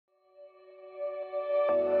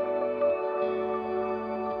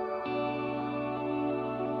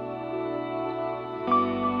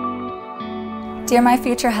Dear my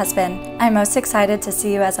future husband, I'm most excited to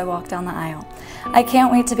see you as I walk down the aisle. I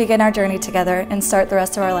can't wait to begin our journey together and start the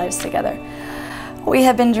rest of our lives together. We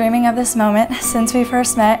have been dreaming of this moment since we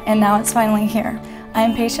first met, and now it's finally here. I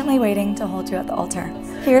am patiently waiting to hold you at the altar.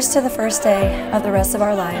 Here's to the first day of the rest of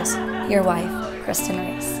our lives, your wife, Kristen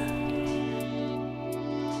Reese.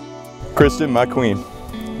 Kristen, my queen,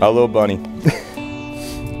 my little bunny.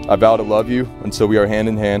 I vow to love you until we are hand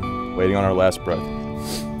in hand, waiting on our last breath.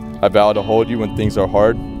 I vow to hold you when things are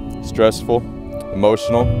hard, stressful,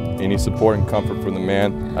 emotional, and need support and comfort from the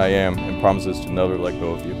man I am, and promises to never let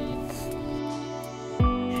go of you.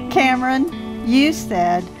 Cameron, you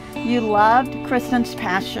said you loved Kristen's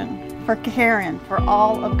passion for caring for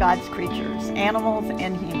all of God's creatures, animals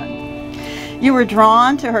and humans. You were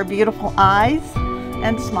drawn to her beautiful eyes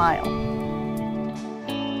and smile.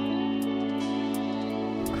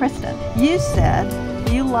 Kristen, you said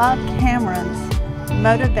you loved Cameron's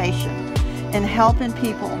motivation in helping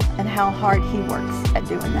people and how hard he works at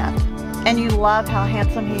doing that. And you love how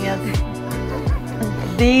handsome he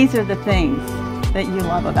is. These are the things that you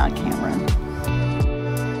love about Cameron.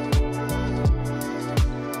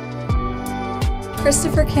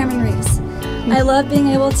 Christopher Cameron Reese, I love being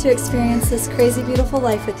able to experience this crazy beautiful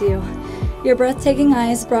life with you. Your breathtaking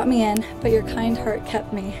eyes brought me in, but your kind heart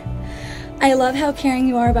kept me. I love how caring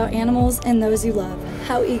you are about animals and those you love,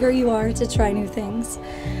 how eager you are to try new things.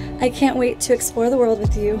 I can't wait to explore the world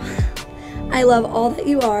with you. I love all that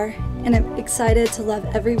you are, and I'm excited to love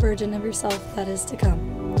every version of yourself that is to come.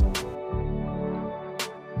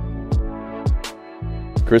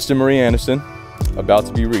 Kristen Marie Anderson, about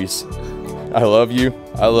to be Reese. I love you,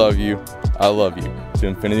 I love you, I love you, to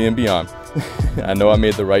infinity and beyond. I know I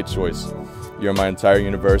made the right choice. You're my entire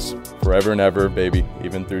universe, forever and ever, baby,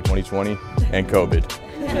 even through 2020 and COVID.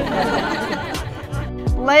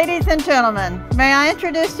 Ladies and gentlemen, may I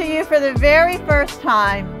introduce to you for the very first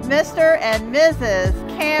time, Mr. and Mrs.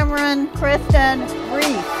 Cameron Kristen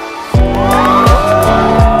Reese.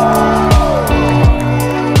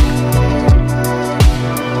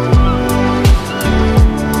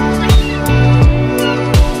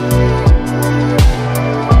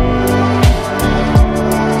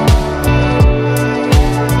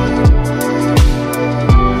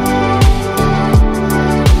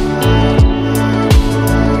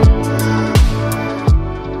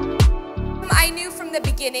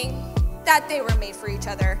 That they were made for each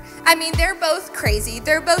other. I mean, they're both crazy,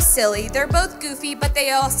 they're both silly, they're both goofy, but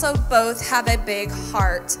they also both have a big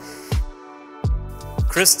heart.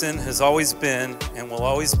 Kristen has always been and will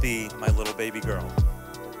always be my little baby girl.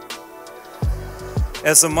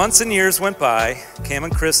 As the months and years went by, Cam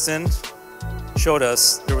and Kristen showed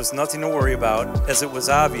us there was nothing to worry about, as it was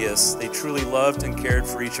obvious they truly loved and cared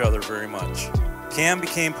for each other very much. Cam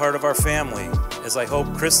became part of our family, as I hope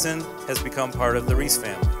Kristen has become part of the Reese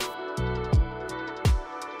family.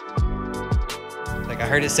 I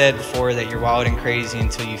heard it said before that you're wild and crazy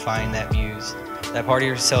until you find that muse, that part of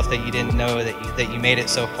yourself that you didn't know that you made it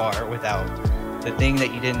so far without, the thing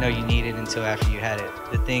that you didn't know you needed until after you had it,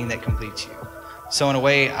 the thing that completes you. So in a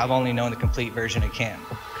way, I've only known the complete version of Cam,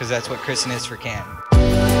 because that's what Kristen is for Cam.